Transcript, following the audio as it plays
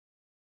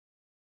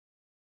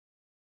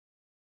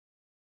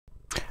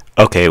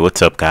Okay,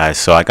 what's up, guys?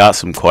 So I got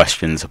some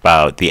questions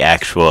about the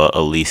actual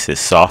Alesis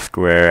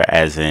software,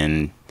 as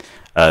in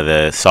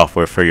the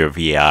software for your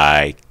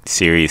VI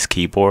series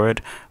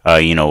keyboard.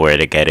 Where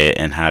to get it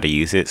and how to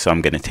use it. So I'm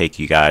going to take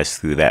you guys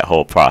through that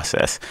whole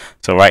process.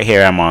 So right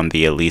here, I'm on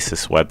the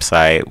Alesis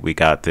website. We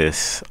got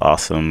this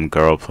awesome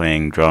girl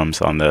playing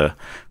drums on the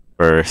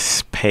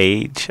first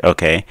page.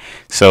 Okay,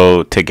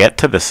 so to get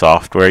to the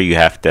software, you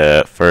have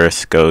to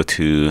first go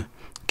to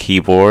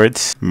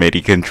keyboards,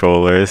 MIDI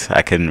controllers.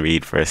 I couldn't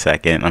read for a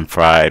second. I'm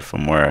fried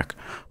from work.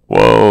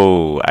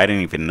 Whoa, I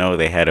didn't even know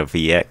they had a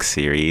VX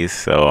series,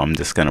 so I'm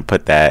just gonna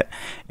put that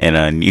in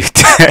a new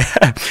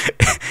tab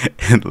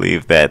and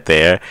leave that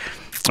there.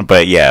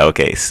 But yeah,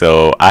 okay,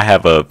 so I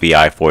have a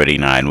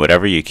vi49.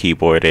 Whatever your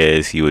keyboard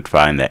is, you would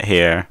find that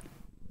here.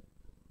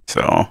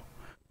 So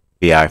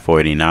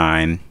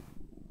vi49.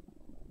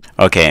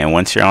 Okay, and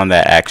once you're on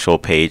that actual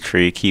page for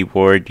your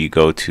keyboard, you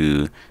go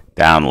to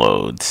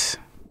downloads.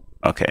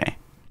 Okay,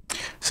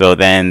 so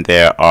then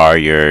there are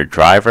your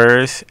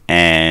drivers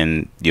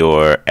and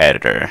your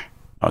editor.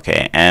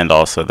 Okay, and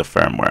also the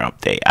firmware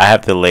update. I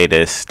have the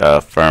latest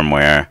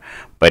firmware,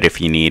 but if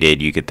you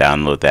needed, you could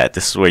download that.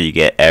 This is where you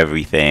get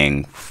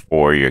everything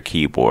for your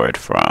keyboard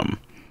from.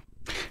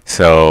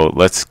 So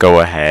let's go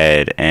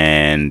ahead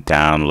and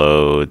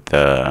download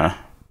the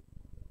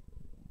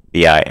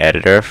VI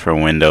editor for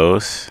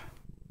Windows.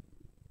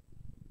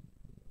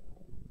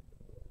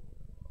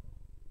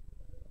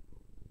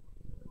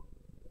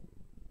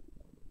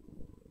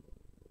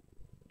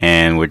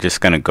 And we're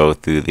just going to go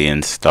through the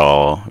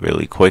install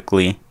really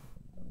quickly.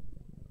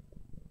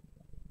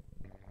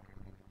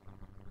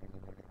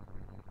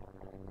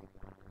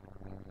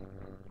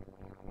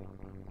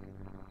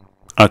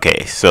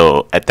 Okay,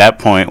 so at that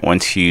point,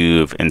 once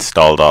you've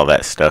installed all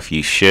that stuff,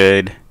 you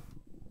should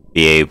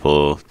be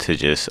able to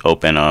just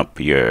open up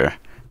your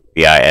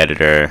VI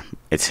editor.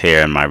 It's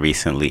here in my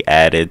recently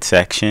added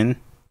section.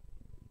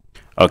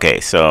 Okay,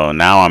 so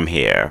now I'm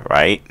here,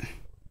 right?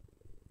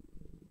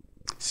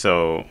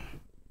 So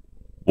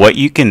what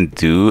you can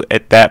do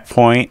at that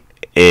point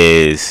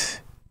is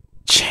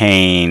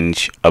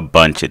change a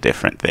bunch of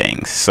different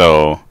things.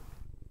 So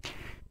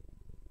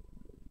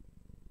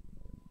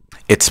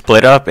it's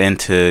split up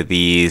into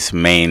these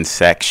main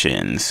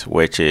sections,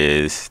 which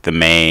is the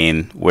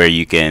main where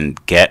you can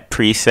get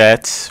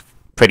presets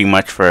pretty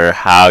much for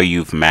how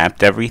you've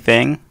mapped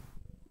everything.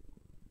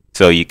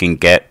 So you can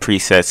get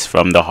presets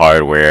from the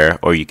hardware,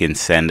 or you can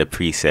send a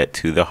preset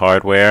to the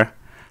hardware.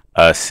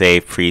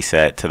 Save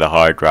preset to the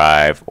hard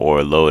drive,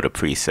 or load a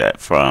preset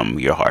from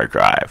your hard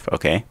drive.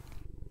 Okay,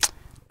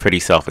 pretty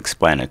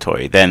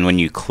self-explanatory. Then when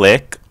you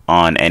click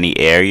on any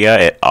area,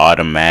 it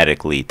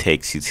automatically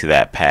takes you to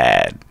that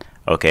pad.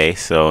 Okay,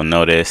 so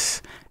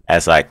notice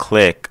as I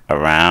click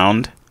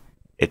around,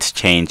 it's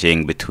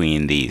changing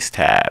between these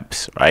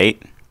tabs,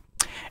 right?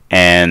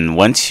 And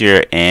once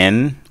you're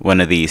in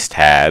one of these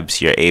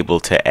tabs, you're able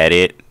to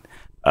edit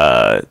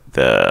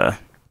the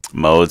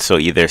mode, so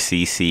either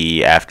CC,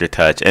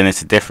 aftertouch, and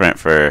it's different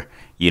for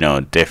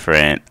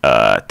different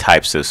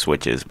types of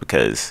switches,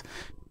 because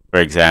for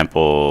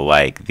example,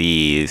 like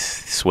these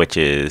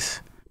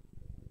switches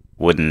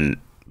wouldn't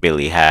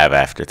really have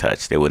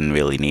aftertouch. They wouldn't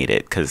really need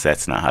it because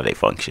that's not how they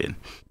function.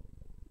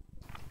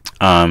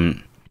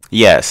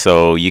 Yeah,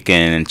 so you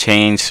can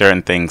change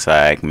certain things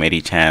like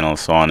MIDI channels,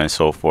 so on and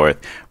so forth.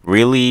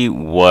 Really,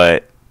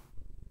 what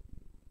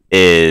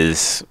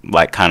is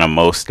like kind of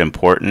most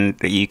important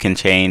that you can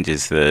change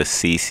is the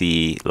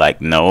CC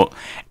like note.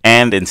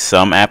 And in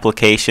some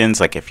applications,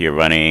 like if you're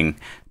running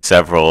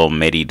several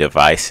MIDI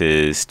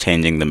devices,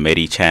 changing the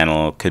MIDI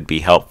channel could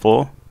be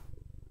helpful.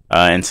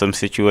 In some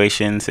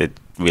situations, it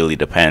really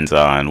depends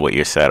on what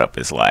your setup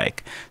is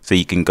like. So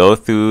you can go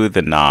through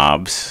the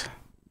knobs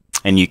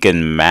and you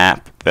can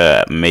map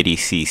the MIDI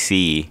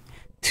CC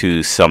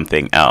to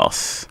something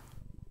else.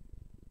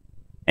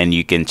 And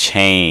you can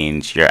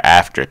change your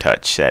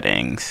aftertouch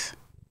settings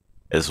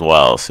as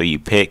well. So you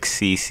pick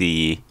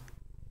CC,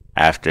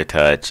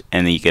 aftertouch,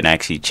 and then you can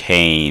actually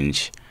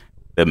change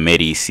the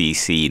MIDI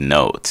CC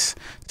notes.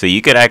 So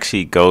you could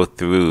actually go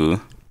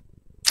through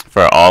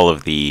for all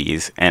of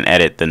these and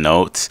edit the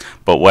notes.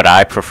 But what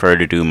I prefer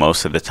to do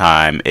most of the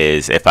time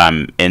is, if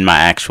I'm in my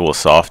actual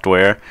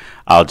software,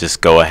 I'll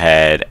just go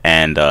ahead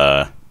and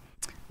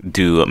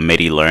do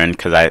MIDI learn,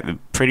 because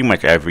pretty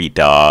much every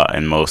DAW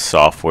and most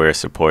software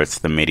supports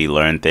the MIDI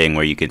learn thing,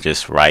 where you can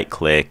just right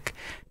click,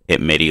 hit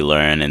MIDI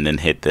learn, and then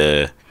hit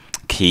the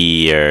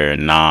key or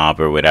knob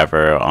or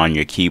whatever on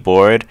your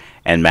keyboard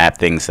and map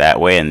things that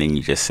way, and then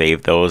you just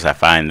save those. I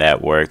find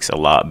that works a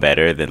lot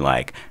better than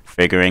like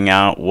figuring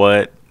out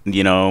what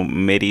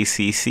MIDI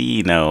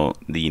CC note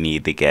you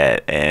need to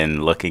get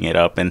and looking it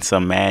up in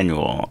some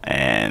manual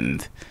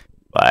and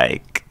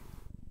like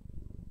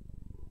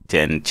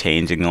and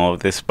changing all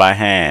of this by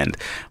hand.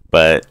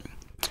 But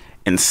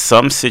in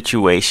some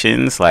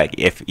situations, like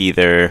if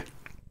either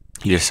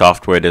your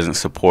software doesn't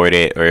support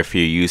it, or if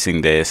you're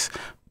using this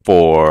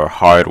for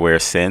hardware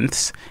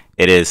synths,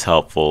 it is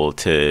helpful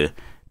to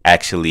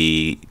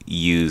actually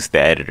use the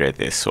editor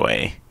this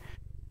way.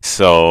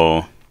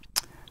 So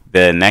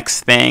the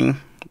next thing,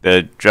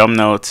 the drum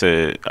notes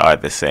are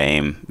the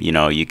same. You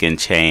know, you can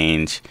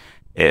change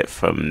it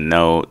from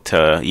note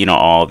to, you know,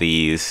 all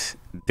these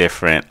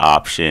different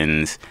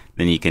options.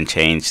 Then you can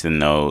change the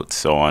notes,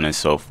 so on and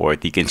so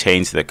forth. You can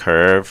change the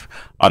curve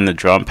on the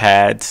drum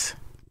pads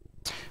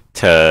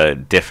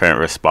to different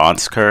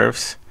response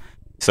curves.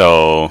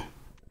 So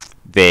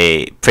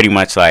they pretty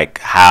much like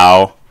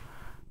how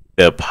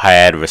the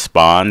pad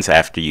responds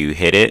after you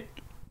hit it.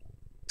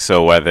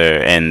 So whether,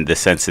 and the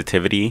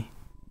sensitivity.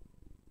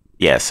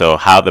 Yeah, so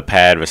how the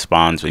pad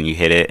responds when you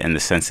hit it and the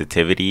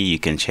sensitivity you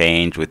can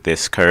change with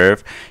this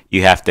curve.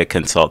 You have to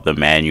consult the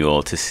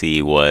manual to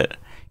see what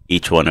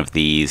each one of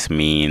these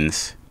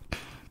means.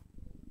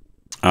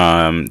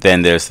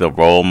 Then there's the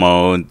roll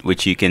mode,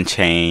 which you can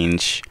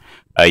change.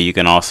 You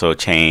can also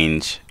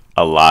change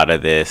a lot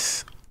of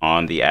this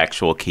on the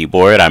actual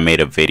keyboard. I made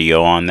a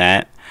video on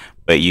that,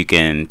 but you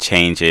can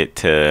change it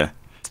to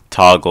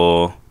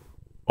toggle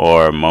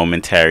or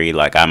momentary.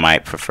 Like I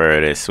might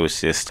prefer to switch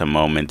this to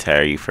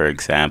momentary, for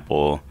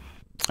example.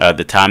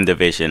 The time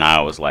division I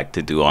always like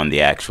to do on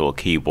the actual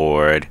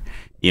keyboard.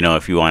 You know,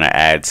 if you want to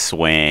add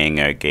swing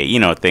or gate, you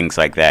know, things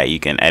like that, you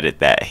can edit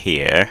that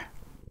here.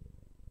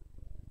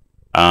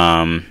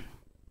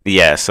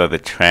 Yeah, so the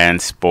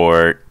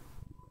transport,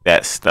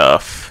 that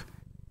stuff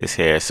is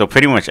here. So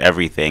pretty much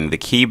everything. The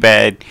key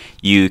bed,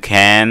 you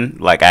can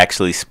like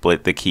actually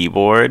split the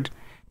keyboard,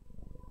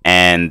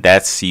 and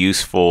that's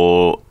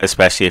useful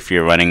especially if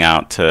you're running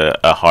out to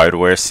a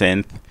hardware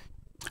synth,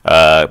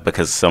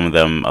 because some of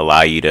them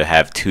allow you to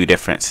have two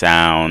different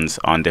sounds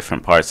on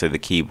different parts of the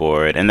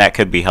keyboard, and that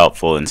could be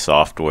helpful in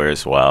software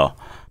as well.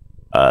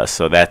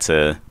 So that's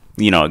a,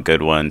 you know, a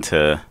good one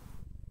to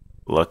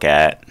look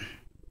at.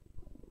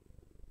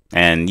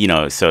 And, you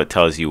know, so it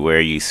tells you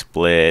where you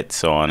split,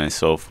 so on and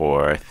so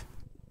forth.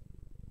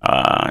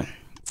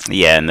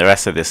 Yeah, and the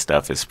rest of this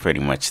stuff is pretty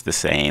much the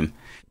same.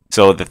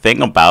 So the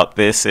thing about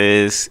this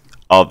is,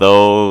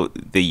 although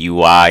the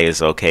UI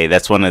is okay,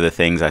 that's one of the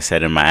things I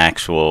said in my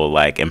actual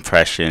like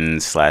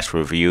impressions /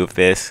 review of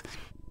this.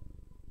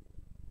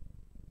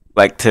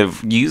 Like, to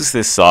use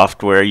this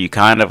software, you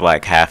kind of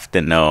like have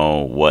to know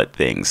what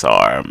things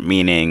are,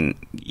 meaning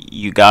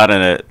you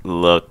gotta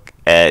look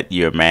at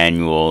your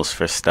manuals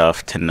for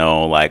stuff to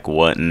know like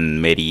what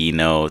in MIDI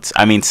notes.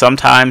 I mean,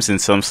 sometimes in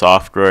some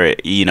software,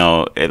 you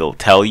know, it'll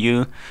tell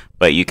you,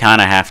 but you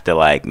kind of have to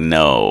like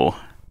know.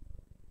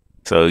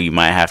 So you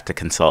might have to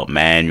consult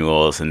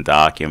manuals and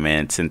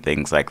documents and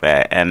things like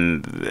that.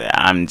 And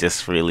I'm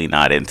just really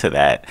not into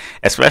that,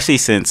 especially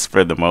since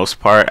for the most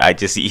part, I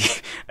just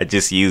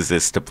use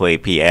this to play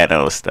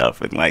piano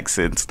stuff. And like,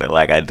 since they're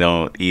like, I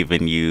don't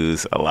even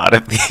use a lot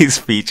of these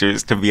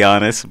features, to be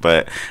honest,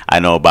 but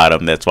I know about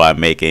them. That's why I'm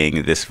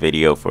making this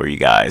video for you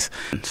guys.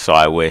 So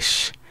I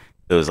wish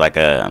it was like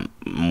a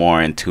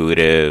more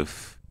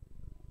intuitive,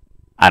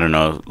 I don't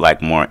know,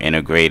 like more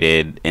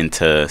integrated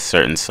into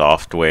certain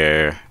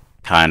software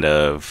kind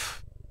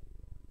of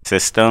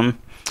system.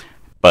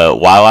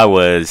 But while I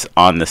was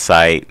on the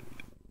site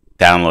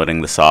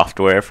downloading the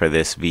software for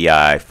this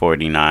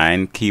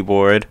vi49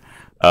 keyboard,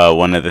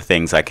 one of the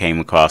things I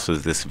came across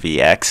was this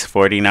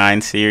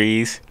vi49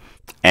 series,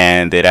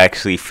 and it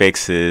actually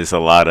fixes a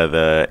lot of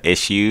the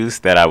issues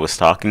that I was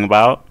talking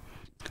about,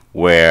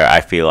 where I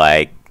feel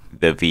like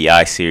the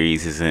vi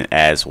series isn't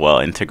as well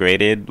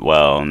integrated.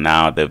 Well,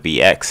 now the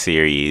vx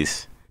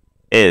series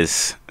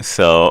is.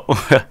 So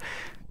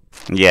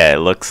yeah, it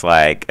looks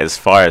like, as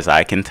far as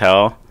I can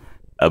tell,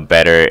 a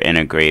better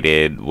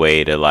integrated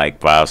way to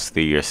like browse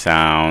through your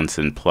sounds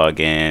and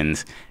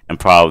plugins, and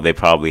they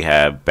probably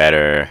have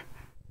better.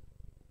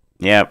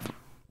 Yep.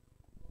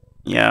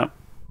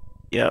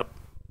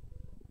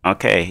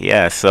 Okay,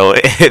 yeah, so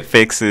it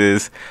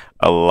fixes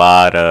a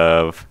lot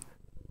of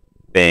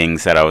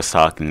things that I was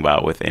talking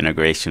about with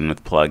integration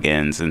with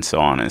plugins and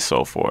so on and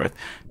so forth.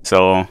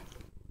 So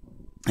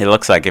it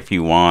looks like if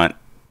you want,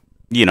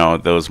 you know,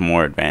 those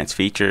more advanced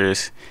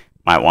features,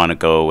 might want to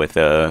go with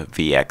a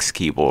VX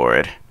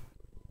keyboard.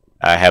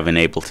 I have an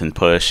Ableton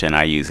push and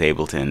I use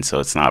Ableton, so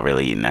it's not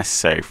really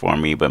necessary for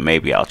me, but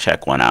maybe I'll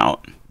check one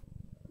out.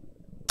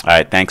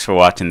 Alright, thanks for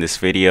watching this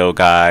video,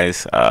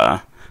 guys.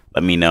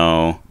 Let me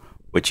know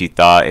what you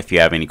thought if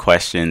you have any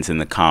questions in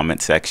the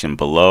comment section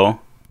below,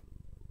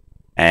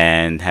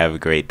 and have a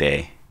great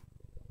day.